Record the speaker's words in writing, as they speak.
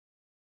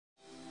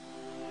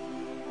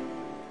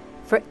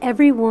For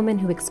every woman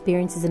who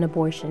experiences an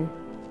abortion,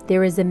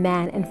 there is a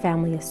man and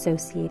family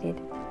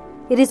associated.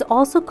 It is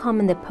also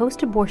common that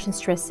post-abortion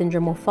stress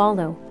syndrome will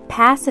follow.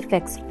 PASS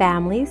affects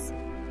families,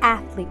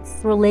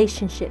 athletes,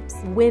 relationships,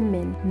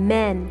 women,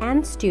 men,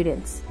 and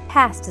students.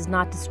 PASS does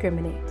not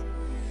discriminate.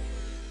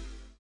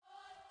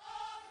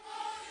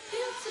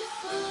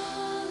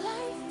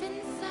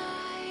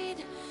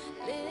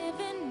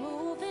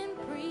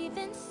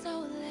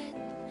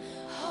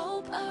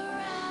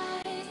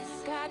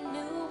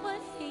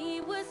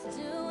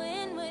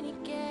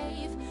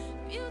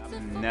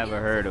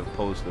 Never heard of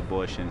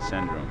post-abortion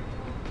syndrome.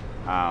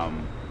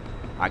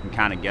 I can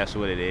kind of guess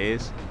what it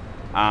is,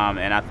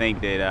 and I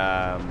think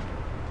that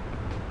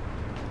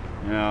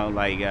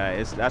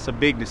that's a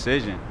big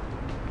decision.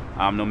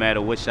 No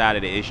matter which side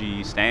of the issue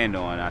you stand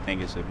on, I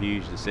think it's a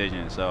huge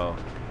decision. So,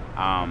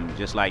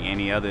 just like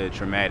any other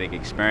traumatic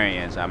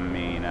experience, I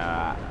mean,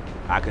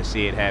 I could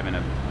see it having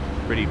a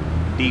pretty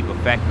deep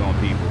effect on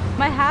people.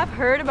 I have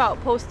heard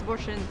about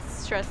post-abortion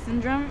stress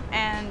syndrome,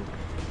 and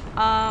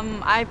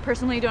I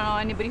personally don't know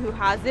anybody who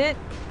has it,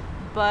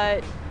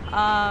 but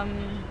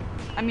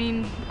I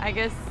mean, I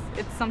guess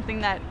it's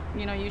something that,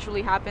 you know,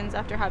 usually happens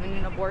after having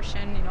an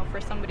abortion, you know, for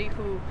somebody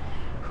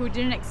who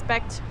didn't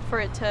expect for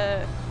it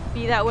to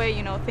be that way,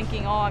 you know,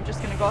 thinking, oh, I'm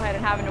just going to go ahead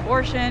and have an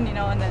abortion, you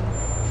know, and then,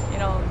 you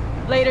know,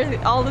 later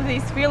all of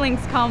these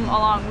feelings come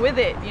along with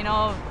it, you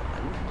know,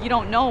 you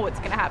don't know what's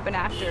going to happen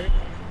after.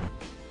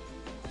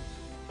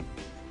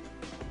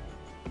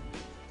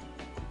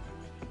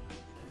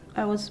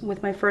 I was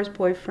with my first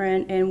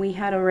boyfriend, and we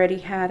had already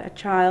had a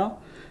child.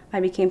 I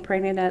became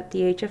pregnant at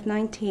the age of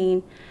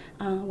 19,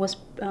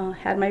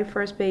 had my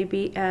first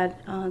baby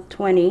at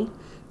 20.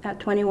 At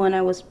 21,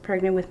 I was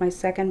pregnant with my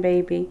second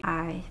baby.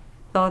 I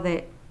thought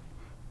that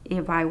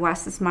if I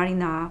was smart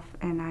enough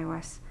and I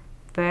was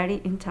very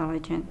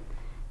intelligent,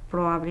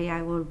 probably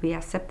I would be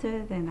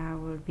accepted and I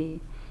would be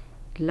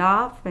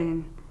loved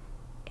and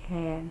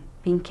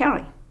being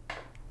caring.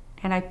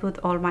 And I put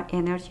all my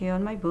energy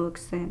on my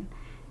books, and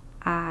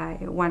I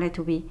wanted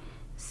to be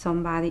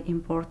somebody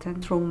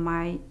important. Through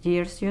my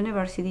years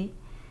university,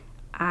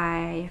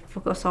 I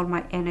focused all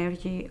my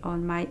energy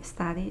on my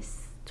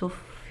studies to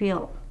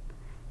fill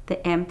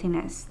the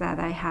emptiness that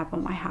I have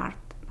on my heart,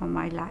 on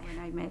my life. When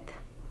I met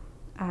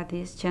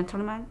this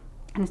gentleman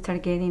and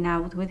started getting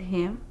out with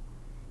him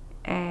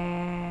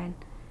and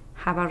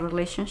have a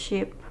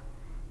relationship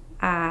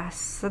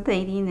as a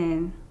dating,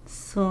 and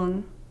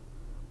soon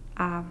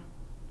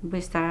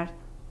we start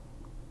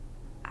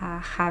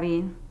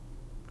having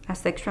a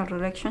sexual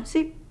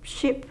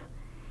relationship,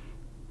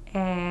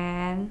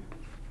 and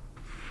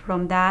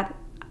from that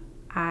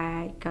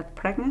I got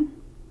pregnant,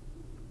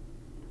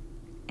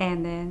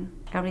 and then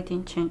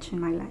everything changed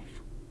in my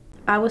life.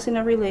 I was in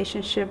a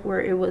relationship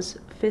where it was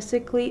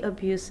physically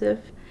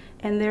abusive,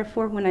 and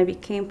therefore when I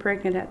became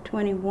pregnant at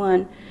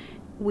 21,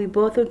 we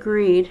both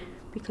agreed,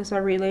 because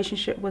our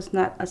relationship was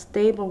not a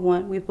stable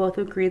one, we both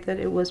agreed that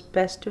it was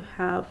best to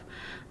have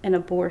an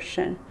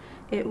abortion.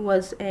 It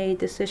was a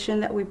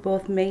decision that we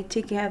both made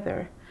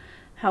together.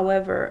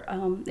 However,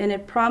 and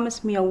it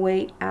promised me a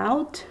way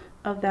out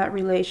of that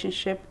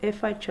relationship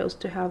if I chose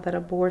to have that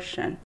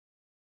abortion.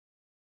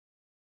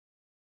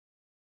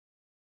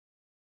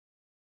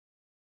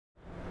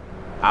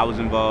 I was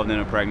involved in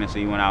a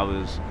pregnancy when I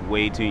was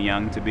way too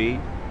young to be,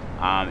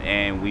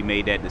 and we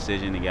made that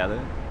decision together.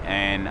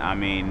 And I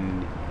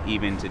mean,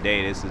 even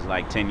today, this is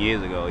like 10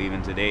 years ago,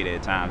 even today there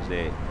are times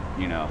that,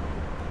 you know,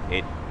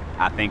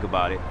 I think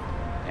about it,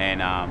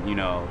 and you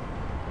know,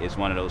 it's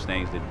one of those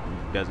things that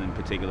doesn't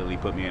particularly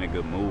put me in a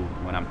good mood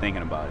when I'm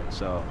thinking about it.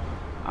 So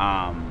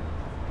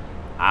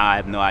I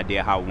have no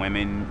idea how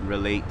women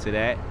relate to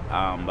that,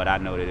 but I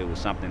know that it was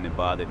something that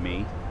bothered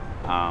me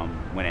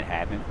when it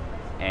happened.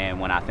 And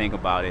when I think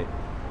about it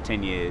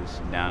 10 years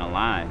down the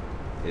line,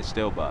 it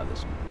still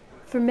bothers me.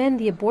 For men,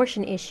 the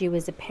abortion issue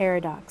is a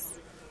paradox.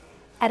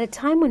 At a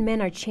time when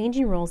men are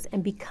changing roles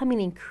and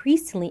becoming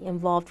increasingly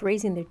involved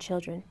raising their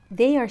children,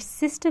 they are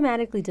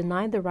systematically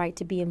denied the right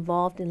to be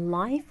involved in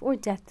life or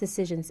death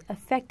decisions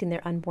affecting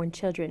their unborn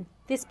children.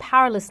 This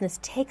powerlessness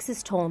takes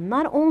its toll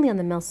not only on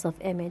the male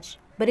self-image,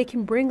 but it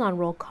can bring on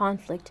role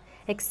conflict,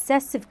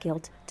 excessive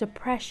guilt,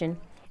 depression,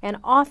 and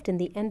often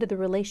the end of the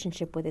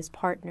relationship with his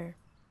partner.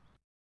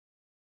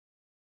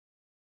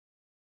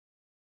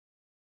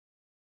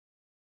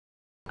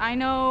 I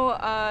know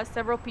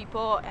several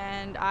people,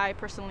 and I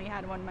personally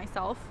had one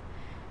myself,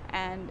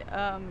 and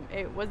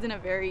it wasn't a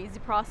very easy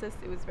process.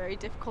 It was very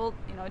difficult,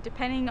 you know,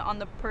 depending on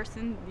the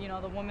person, you know,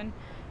 the woman,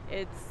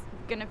 it's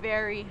gonna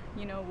vary,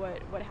 you know,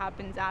 what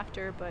happens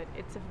after, but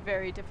it's a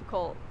very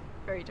difficult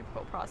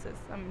process.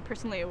 I mean,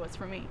 personally it was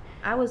for me.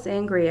 I was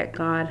angry at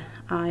God.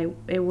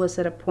 It was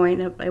at a point,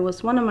 it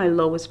was one of my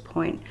lowest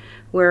points,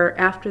 where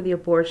after the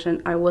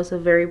abortion I was a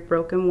very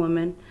broken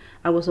woman.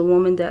 I was a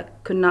woman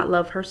that could not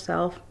love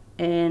herself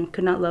and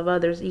could not love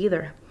others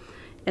either.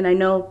 And I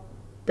know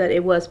that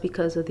it was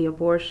because of the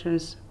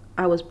abortions.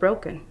 I was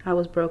broken. I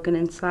was broken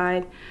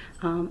inside.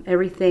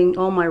 Everything,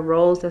 all my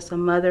roles as a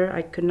mother,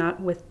 I could not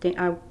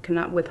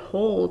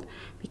withhold,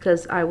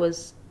 because I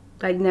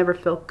never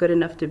felt good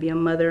enough to be a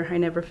mother. I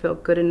never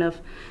felt good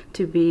enough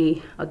to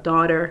be a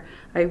daughter.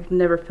 I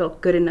never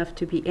felt good enough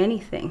to be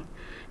anything.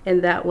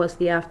 And that was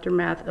the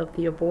aftermath of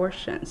the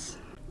abortions.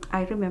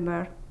 I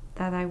remember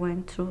that I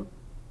went through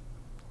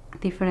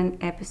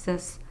different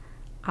episodes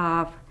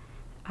of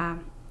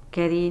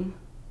getting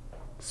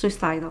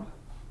suicidal.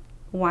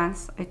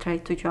 Once I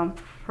tried to jump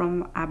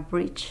from a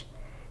bridge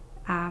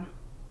on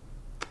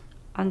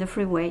the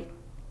freeway,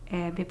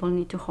 and people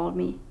need to hold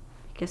me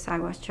because I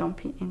was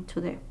jumping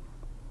into the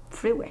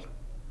freeway.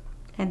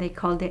 And they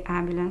called the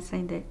ambulance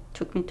and they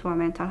took me to a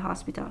mental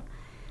hospital.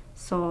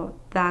 So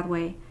that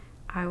way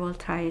I will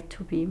try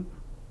to be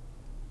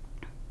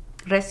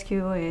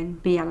rescued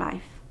and be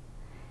alive.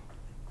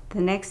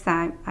 The next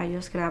time I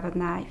just grab a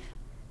knife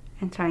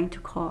and trying to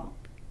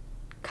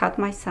cut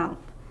myself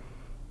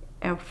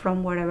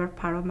from whatever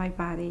part of my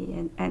body,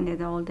 and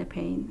ended all the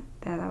pain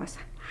that I was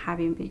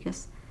having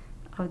because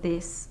of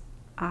this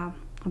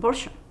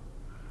abortion.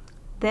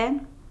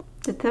 Then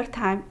the third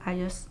time I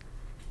just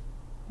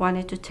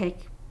wanted to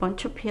take a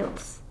bunch of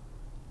pills,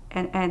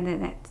 and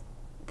ended it.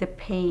 The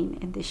pain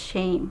and the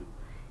shame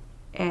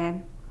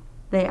and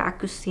the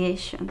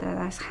accusation that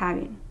I was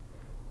having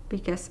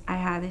because I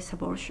had this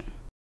abortion.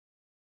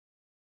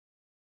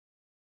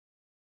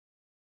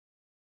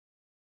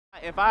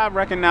 If I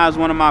recognize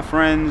one of my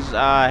friends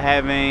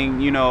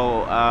having,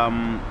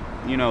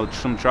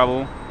 some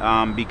trouble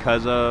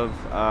because of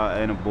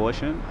an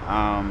abortion,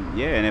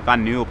 yeah, and if I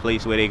knew a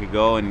place where they could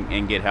go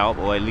and get help,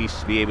 or at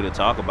least be able to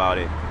talk about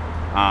it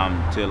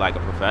to like a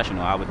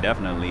professional, I would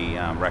definitely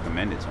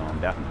recommend it to them,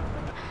 definitely.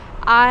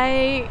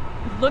 I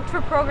looked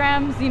for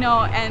programs,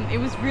 and it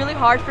was really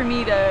hard for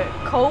me to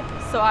cope,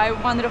 so I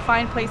wanted to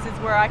find places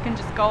where I can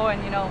just go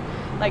and,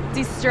 like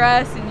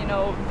de-stress and,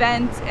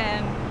 vent,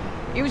 and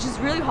it was just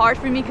really hard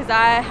for me because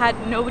I had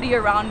nobody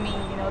around me,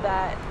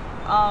 that,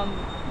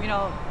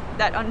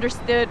 that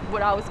understood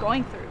what I was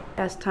going through.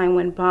 As time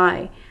went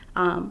by,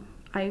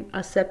 I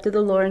accepted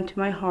the Lord into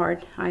my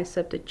heart. I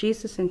accepted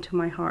Jesus into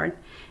my heart.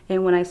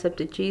 And when I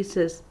accepted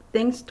Jesus,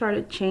 things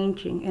started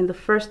changing. And the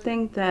first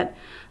thing that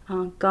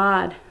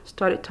God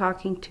started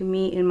talking to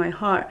me in my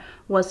heart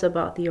was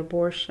about the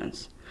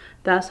abortions.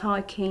 That's how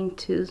I came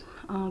to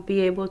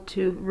be able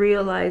to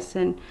realize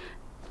and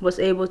was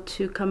able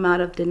to come out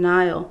of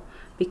denial,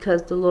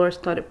 because the Lord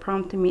started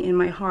prompting me in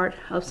my heart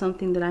of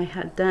something that I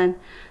had done,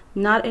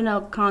 not in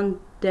a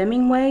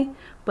condemning way,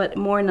 but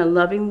more in a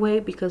loving way,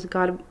 because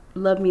God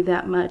loved me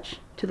that much,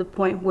 to the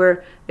point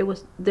where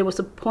there was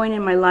a point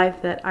in my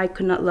life that I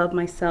could not love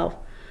myself.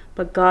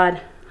 But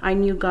I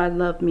knew God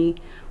loved me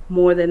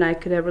more than I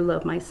could ever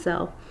love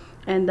myself.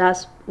 And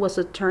that was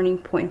a turning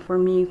point for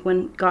me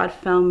when God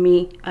found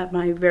me at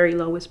my very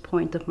lowest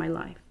point of my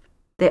life.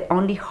 The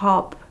only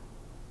hope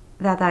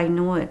that I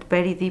knew it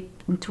very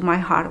deep into my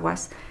heart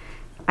was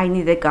I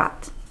needed God.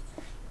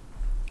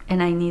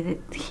 And I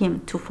needed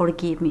Him to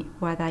forgive me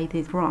what I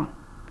did wrong.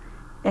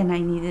 And I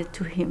needed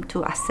Him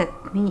to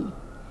accept me.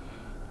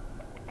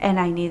 And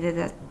I needed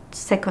a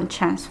second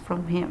chance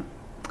from Him.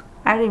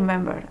 I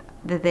remember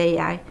the day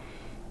I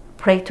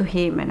prayed to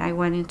Him and I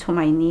went into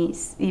my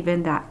knees,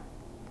 even that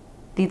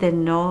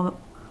didn't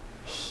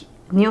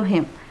knew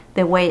Him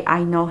the way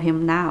I know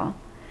Him now.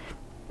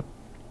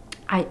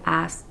 I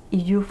asked,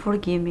 if you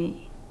forgive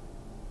me,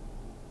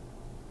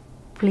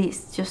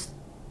 please just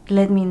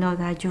let me know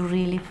that you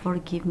really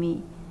forgive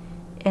me.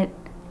 And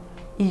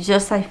it's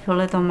just, I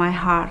feel it on my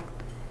heart.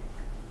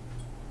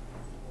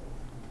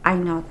 I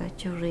know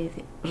that you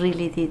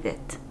really did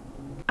it.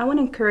 I want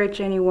to encourage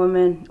any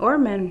woman or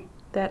men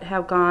that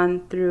have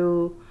gone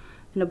through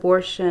an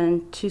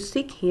abortion to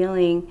seek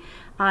healing.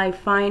 I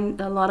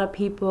find a lot of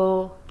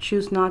people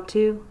choose not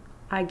to.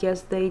 I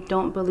guess they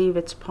don't believe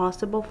it's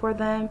possible for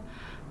them.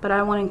 But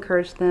I want to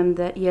encourage them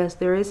that yes,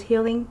 there is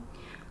healing.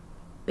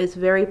 It's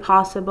very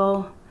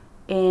possible,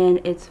 and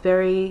it's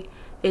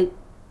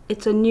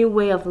a new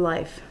way of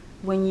life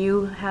when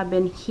you have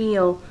been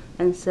healed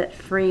and set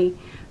free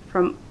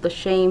from the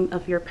shame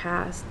of your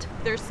past.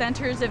 If there's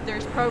centers, if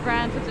there's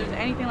programs, if there's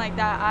anything like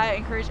that, I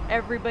encourage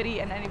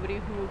everybody and anybody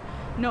who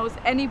knows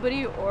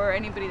anybody or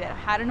anybody that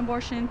had an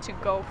abortion to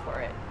go for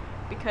it,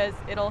 because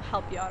it'll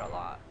help you out a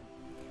lot.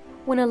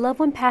 When a loved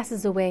one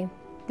passes away,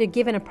 they're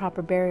given a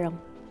proper burial.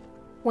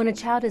 When a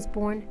child is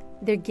born,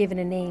 they're given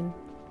a name.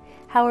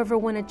 However,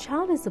 when a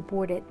child is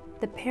aborted,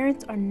 the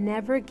parents are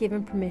never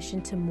given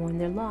permission to mourn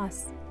their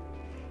loss.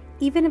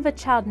 Even if a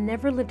child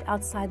never lived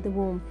outside the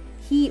womb,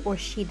 he or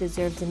she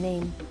deserves a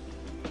name.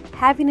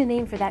 Having a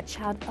name for that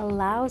child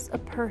allows a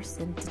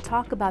person to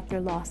talk about their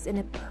loss in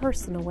a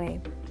personal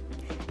way,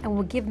 and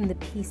will give them the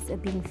peace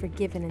of being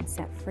forgiven and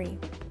set free.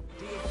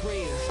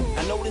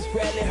 I know this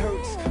probably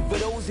hurts for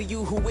those of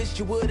you who wished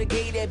you would've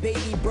gave that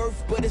baby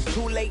birth, but it's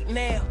too late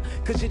now,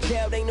 cause your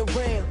child ain't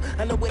around.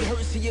 I know it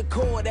hurts to your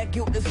core, that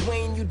guilt is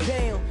weighing you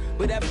down,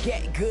 but I've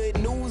got good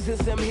news and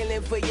some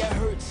healing for your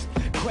hurts.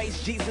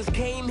 Christ Jesus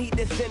came, he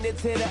descended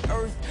to the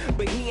earth.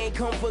 But he ain't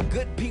come for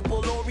good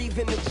people or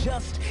even the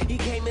just. He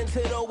came into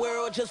the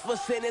world just for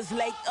sinners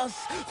like us.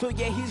 So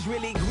yeah, he's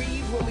really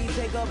grieved when we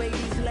take our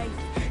baby's life.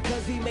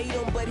 Cause he made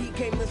him, but he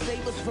came to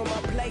save us from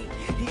our plight.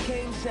 He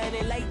came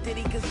shining light that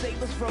he could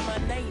save us from our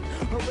night.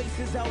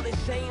 Erases all the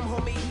shame,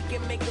 homie, he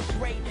can make us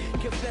right.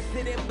 Confess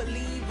it and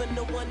believe in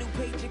the one who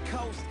paid your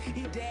cost.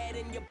 He died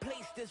in your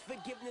place, there's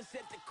forgiveness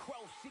at the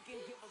cross. He can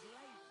give us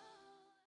life.